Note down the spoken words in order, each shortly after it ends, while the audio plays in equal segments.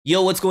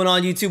Yo, what's going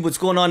on YouTube? What's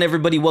going on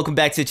everybody? Welcome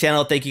back to the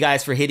channel. Thank you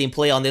guys for hitting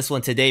play on this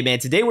one today, man.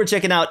 Today we're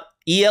checking out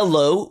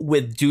ELO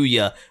with Do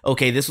Ya.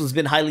 Okay, this one's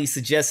been highly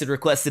suggested,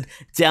 requested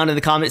down in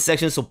the comment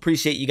section, so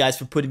appreciate you guys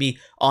for putting me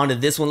onto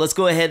this one. Let's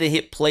go ahead and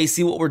hit play,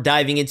 see what we're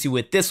diving into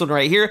with this one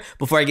right here.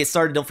 Before I get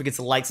started, don't forget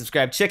to like,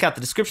 subscribe, check out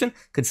the description.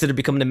 Consider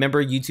becoming a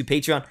member, YouTube,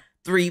 Patreon.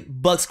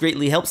 $3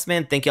 greatly helps,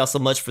 man. Thank y'all so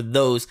much for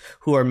those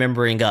who are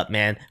membering up,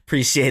 man.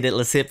 Appreciate it.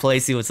 Let's hit play,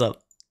 see what's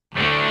up.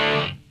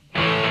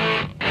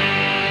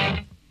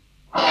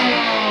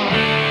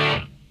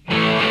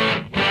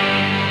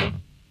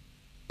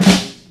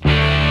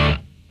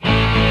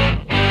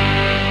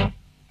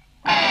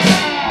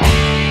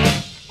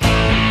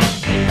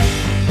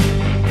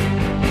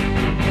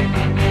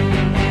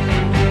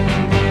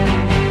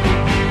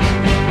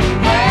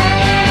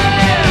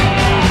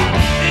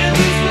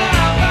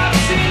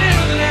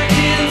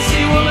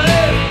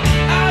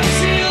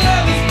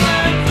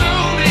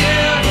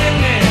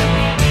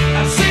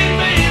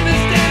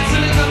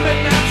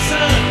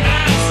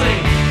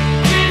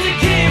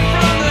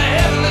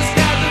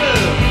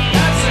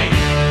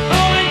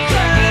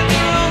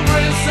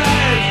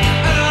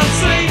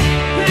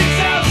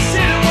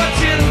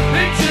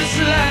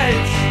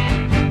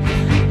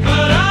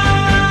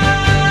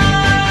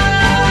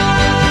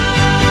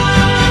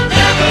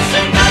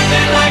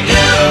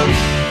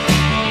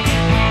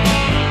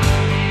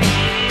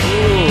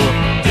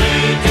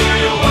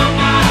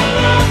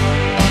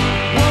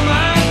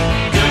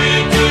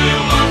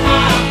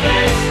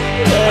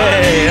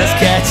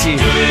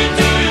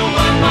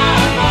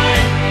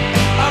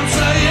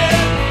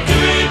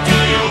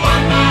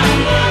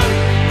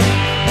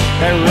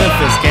 That riff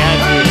is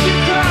catchy.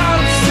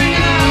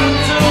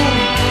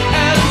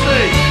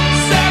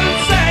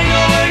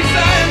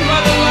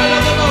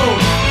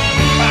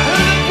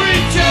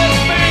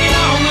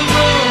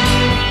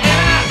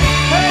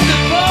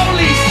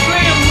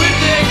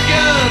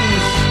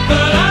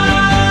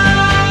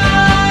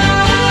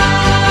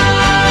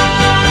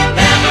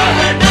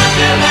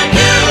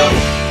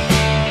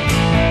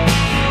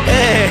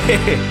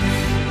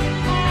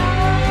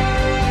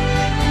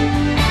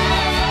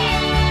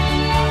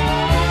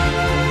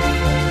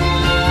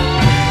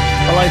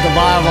 I like the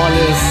vibe on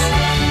this.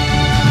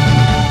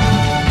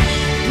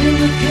 In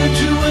the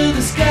country where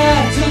the sky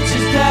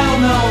touches down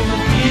on the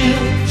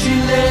field, she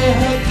lay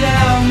her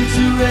down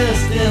to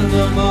rest in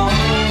the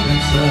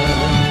morning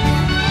sun.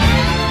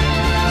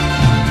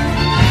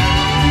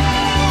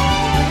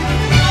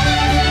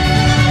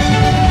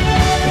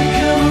 They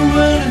come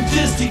running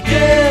just to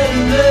get a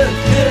little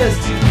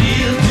dusty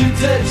feel, to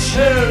touch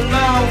her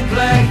long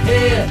black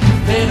hair.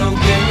 They don't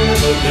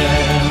give a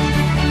damn.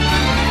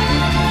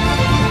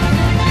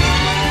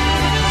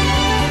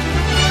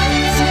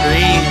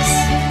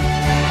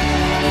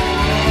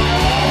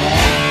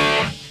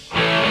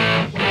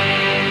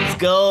 Let's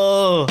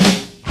go.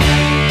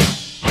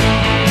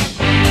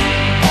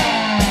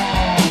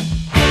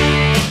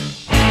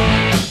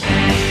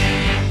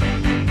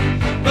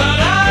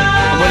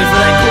 I'm waiting for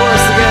that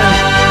chorus again.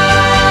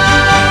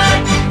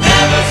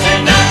 Never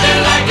seen nothing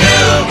like you.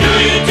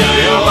 Do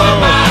you want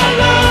my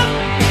love?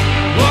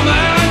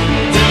 Woman,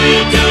 do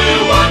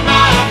you want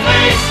my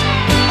face?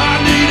 I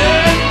need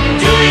it.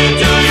 Do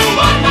you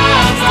want my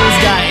face? This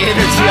got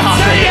energy on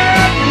it.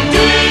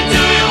 Do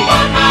you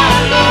want my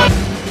love?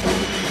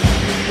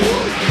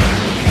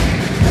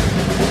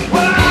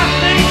 Well, I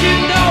think you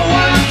know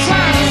what I'm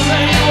trying to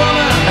say,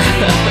 woman.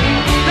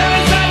 That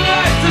is, I'd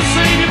like to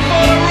see you for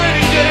a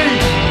rainy day.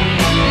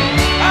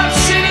 I've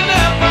seen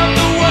enough of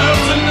the world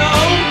to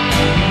know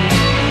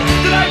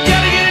that I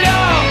gotta get it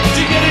all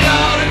to get it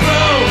all to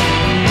grow.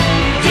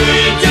 Do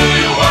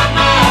you want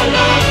my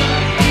love?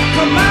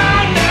 Come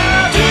on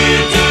now. Do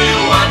you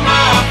want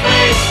my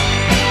face?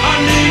 I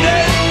need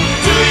it.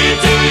 Do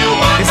you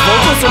want His my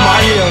vocals love?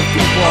 remind me of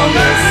people on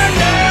this.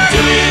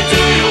 Do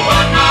you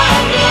want my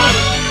love?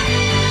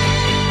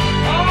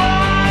 Oh,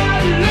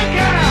 look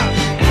out!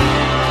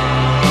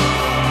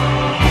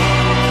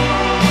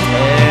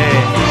 Hey,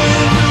 Do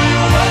you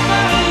want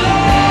my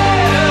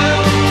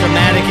love?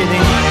 dramatic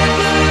ending.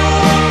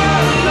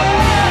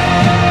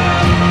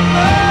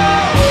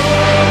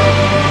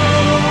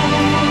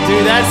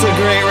 Dude, that's a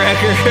great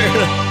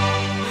record.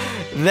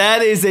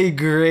 That is a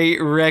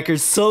great record.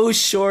 So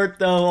short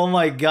though. Oh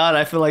my god,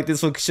 I feel like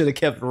this one should have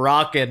kept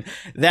rocking.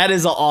 That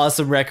is an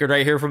awesome record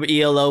right here from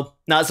ELO.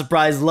 Not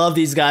surprised. Love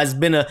these guys.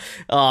 Been a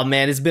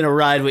it's been a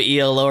ride with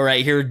ELO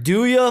right here.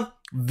 Do ya?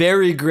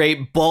 Very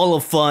great ball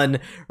of fun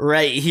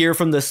right here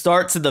from the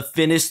start to the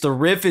finish. The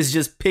riff is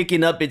just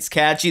picking up. It's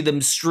catchy.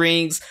 Them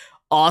strings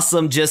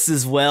awesome just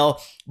as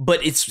well.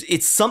 But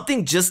it's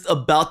something just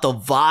about the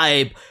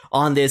vibe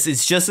on this.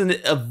 It's just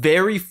a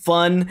very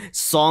fun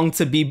song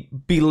to be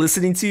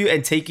listening to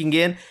and taking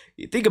in.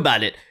 Think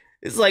about it.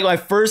 It's like my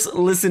first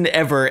listen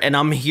ever, and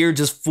I'm here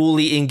just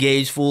fully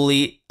engaged,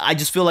 I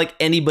just feel like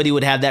anybody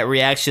would have that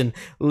reaction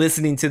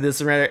listening to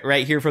this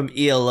right here from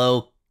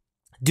ELO.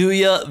 Do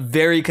Ya?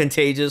 Very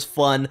contagious,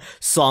 fun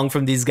song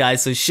from these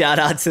guys. So shout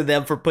out to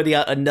them for putting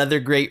out another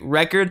great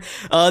record.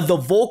 The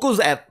vocals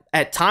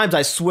at times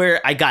I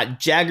swear I got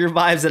Jagger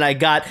vibes and I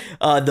got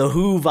the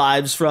Who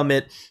vibes from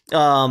it.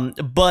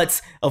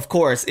 But of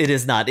course it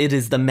is not. It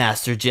is the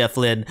master Jeff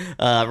Lynne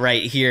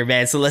right here,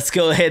 man. So let's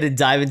go ahead and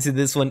dive into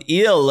this one.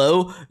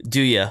 ELO,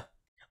 Do Ya.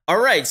 All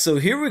right, so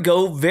here we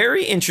go.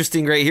 Very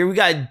interesting right here. We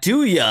got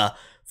Do Ya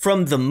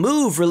from The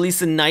Move,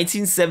 released in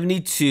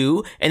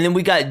 1972, and then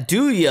we got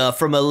Do Ya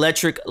from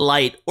Electric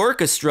Light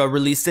Orchestra,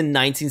 released in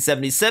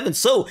 1977.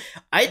 So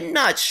I'm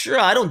not sure.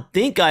 I don't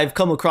think I've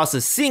come across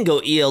a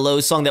single ELO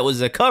song that was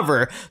a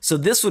cover, so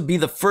this would be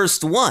the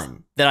first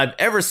one that I've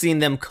ever seen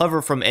them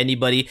cover from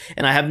anybody,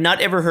 and I have not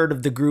ever heard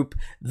of the group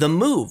The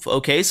Move.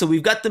 Okay, so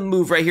we've got The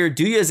Move right here.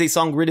 Do Ya is a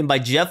song written by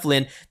Jeff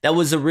Lynne that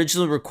was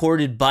originally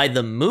recorded by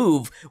The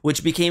Move,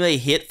 which became a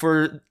hit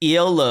for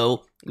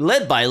ELO,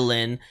 led by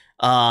Lynne,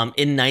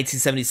 in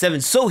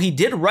 1977. So he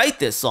did write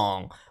this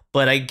song,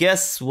 but I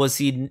guess was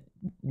he,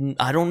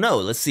 I don't know.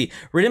 Let's see.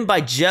 Written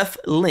by Jeff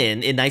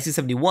Lynne in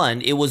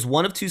 1971, it was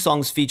one of 2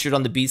 songs featured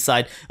on the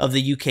B-side of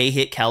the UK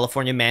hit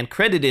California Man,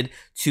 credited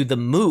to The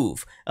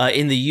Move.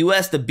 In the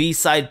US, the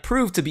B-side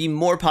proved to be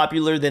more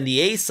popular than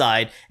the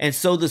A-side, and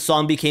so the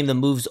song became The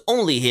Move's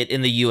only hit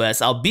in the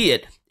US,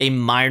 albeit a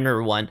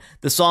minor one.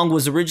 The song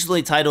was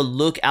originally titled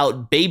Look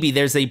Out Baby,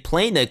 There's a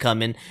Plane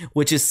A-Comin',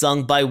 which is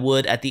sung by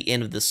Wood at the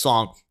end of the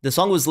song. The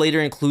song was later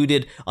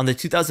included on the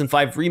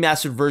 2005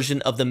 remastered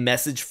version of the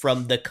Message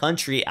from the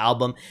Country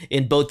album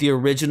in both the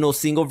original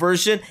single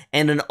version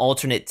and an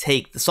alternate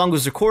take. The song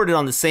was recorded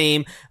on the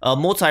same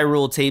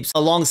multi-roll tapes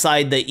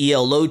alongside the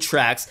ELO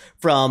tracks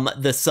from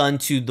The Sun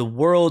to the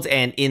World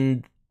and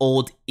In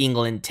Old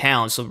England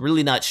Town. So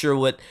really not sure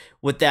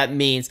what that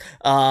means.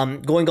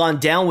 Going on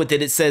down with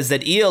it, it says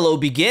that ELO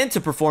began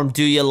to perform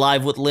Do Ya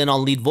live with Lynne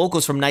on lead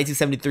vocals from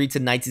 1973 to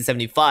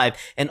 1975,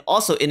 and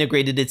also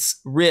integrated its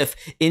riff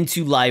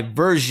into live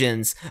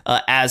versions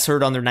as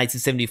heard on their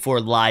 1974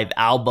 live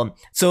album.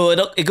 So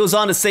it goes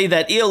on to say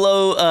that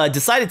ELO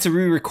decided to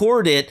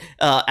re-record it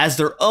as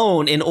their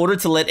own in order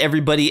to let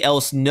everybody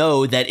else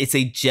know that it's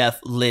a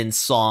Jeff Lynne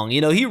song. You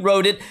know, he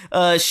wrote it,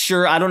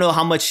 sure, I don't know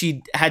how much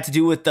he had to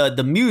do with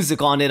the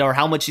music on it or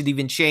how much it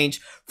even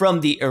changed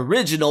from the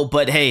original,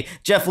 but hey,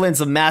 Jeff Lynne's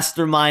a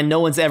mastermind. No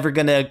one's ever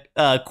gonna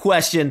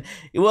question,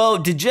 well,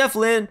 did Jeff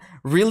Lynne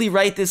really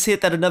write this hit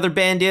that another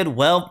band did?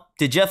 Well,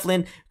 did Jeff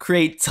Lynne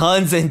create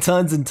tons and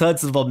tons and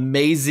tons of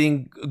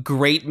amazing,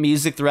 great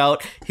music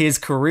throughout his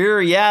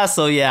career? Yeah,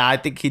 so yeah, I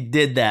think he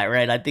did that,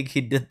 right? I think he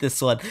did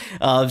this one.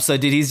 So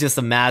dude, he's just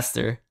a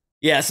master.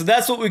 Yeah, so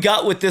that's what we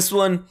got with this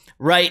one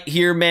right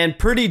here, man.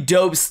 Pretty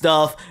dope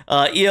stuff.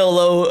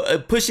 ELO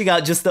pushing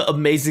out just an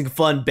amazing,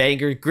 fun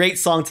banger. Great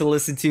song to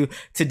listen to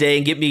today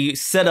and get me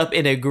set up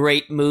in a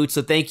great mood.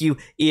 So thank you,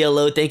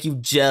 ELO. Thank you,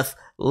 Jeff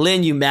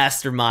Lynne, you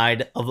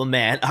mastermind of a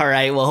man. All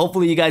right, well,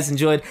 hopefully you guys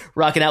enjoyed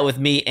rocking out with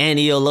me and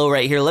ELO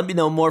right here. Let me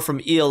know more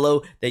from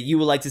ELO that you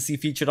would like to see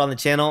featured on the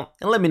channel,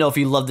 and let me know if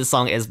you love this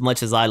song as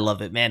much as I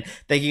love it, man.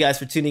 Thank you guys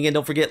for tuning in.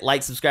 Don't forget,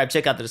 like, subscribe,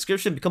 check out the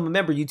description, become a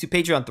member, YouTube,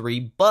 Patreon,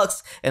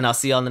 $3, and I'll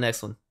see you on the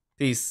next one.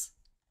 Peace.